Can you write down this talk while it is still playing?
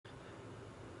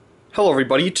Hello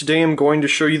everybody, today I'm going to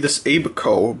show you this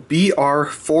ABCO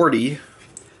BR40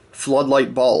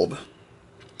 floodlight bulb.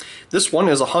 This one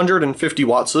is 150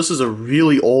 watts, so this is a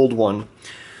really old one.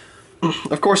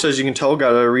 Of course, as you can tell, got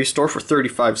a restore for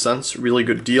 35 cents, really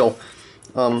good deal.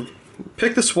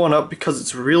 Pick this one up because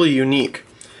it's really unique.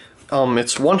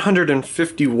 It's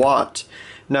 150 watt.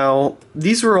 Now,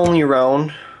 these were only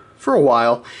around for a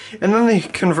while, and then they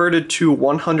converted to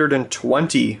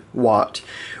 120 watt,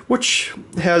 which,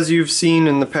 as you've seen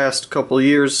in the past couple of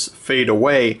years, fade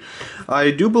away.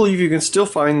 I do believe you can still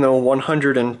find the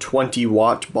 120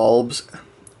 watt bulbs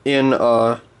in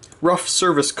rough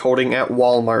service coating at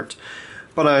Walmart,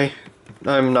 but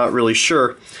I'm not really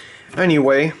sure.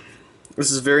 Anyway,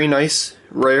 this is very nice,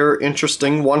 rare,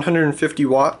 interesting 150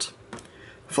 watt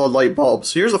floodlight bulb.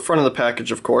 So here's the front of the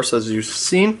package, of course, as you've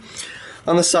seen.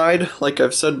 On the side, like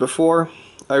I've said before,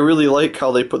 I really like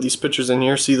how they put these pictures in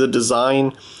here. See the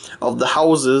design of the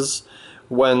houses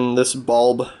when this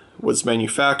bulb was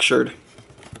manufactured.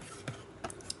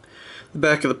 The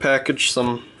back of the package,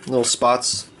 some little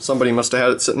spots. Somebody must have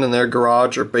had it sitting in their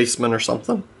garage or basement or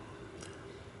something.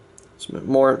 Some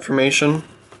more information.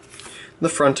 The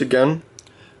front again.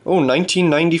 Oh,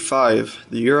 1995,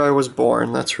 the year I was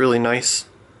born. That's really nice.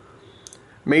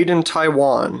 Made in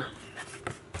Taiwan.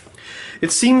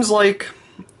 It seems like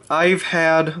I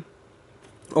have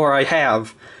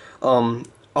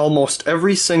almost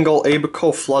every single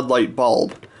ABCO floodlight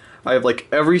bulb. I have like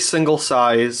every single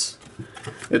size.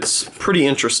 It's pretty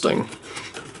interesting.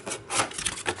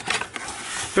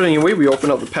 But anyway, we open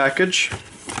up the package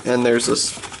and there's this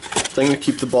thing to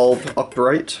keep the bulb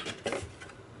upright.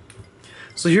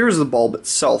 So here's the bulb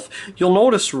itself. You'll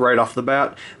notice right off the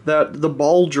bat that the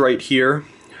bulge right here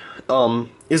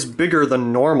is bigger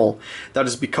than normal. That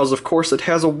is because, of course, it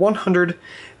has a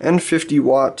 150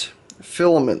 watt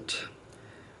filament.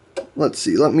 Let's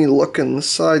see, let me look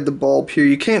inside the bulb here.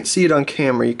 You can't see it on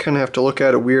camera, you kind of have to look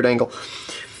at a weird angle.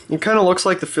 It kind of looks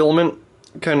like the filament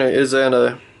kind of is at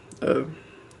a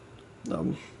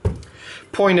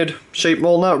pointed shape.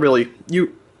 Well, not really.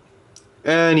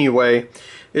 Anyway,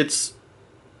 it's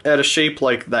at a shape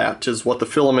like that is what the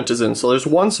filament is in. So there's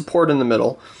one support in the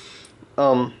middle.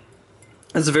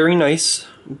 It's a very nice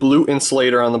blue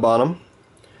insulator on the bottom,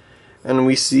 and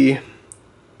we see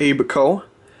ABCO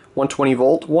 120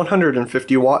 volt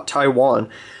 150 watt Taiwan.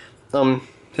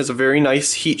 Has a very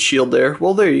nice heat shield there.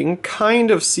 Well, there you can kind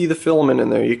of see the filament in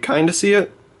there. You kind of see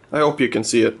it? I hope you can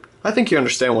see it. I think you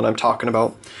understand what I'm talking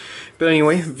about. But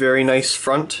anyway, very nice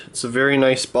front. It's a very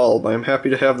nice bulb. I'm happy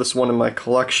to have this one in my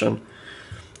collection.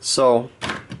 So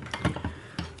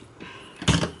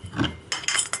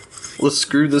let's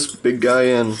screw this big guy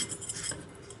in.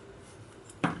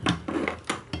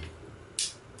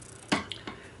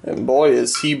 And boy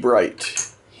is he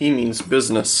bright. He means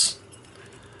business.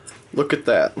 Look at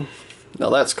that.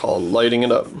 Now that's called lighting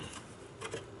it up.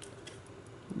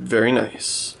 Very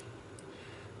nice.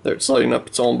 There, it's lighting up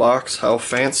its own box. How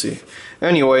fancy.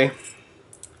 Anyway,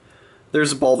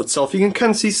 there's the bulb itself. You can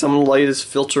kind of see some light is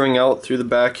filtering out through the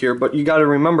back here, but you got to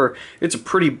remember it's a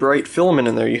pretty bright filament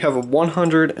in there. You have a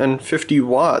 150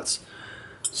 watts,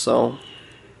 so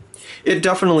it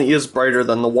definitely is brighter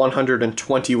than the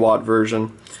 120 watt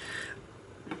version.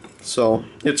 So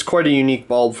it's quite a unique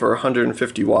bulb for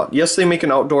 150 watt. Yes, they make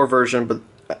an outdoor version, but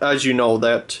as you know,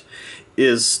 that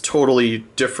is totally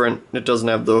different. It doesn't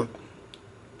have the...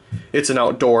 It's an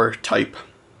outdoor type.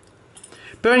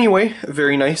 But anyway,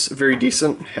 very nice, very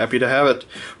decent, happy to have it.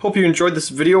 Hope you enjoyed this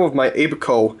video of my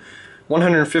ABCO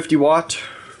 150 watt,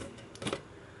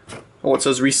 oh, it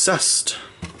says recessed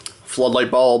floodlight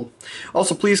bulb.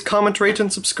 Also, please comment, rate,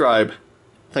 and subscribe.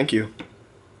 Thank you.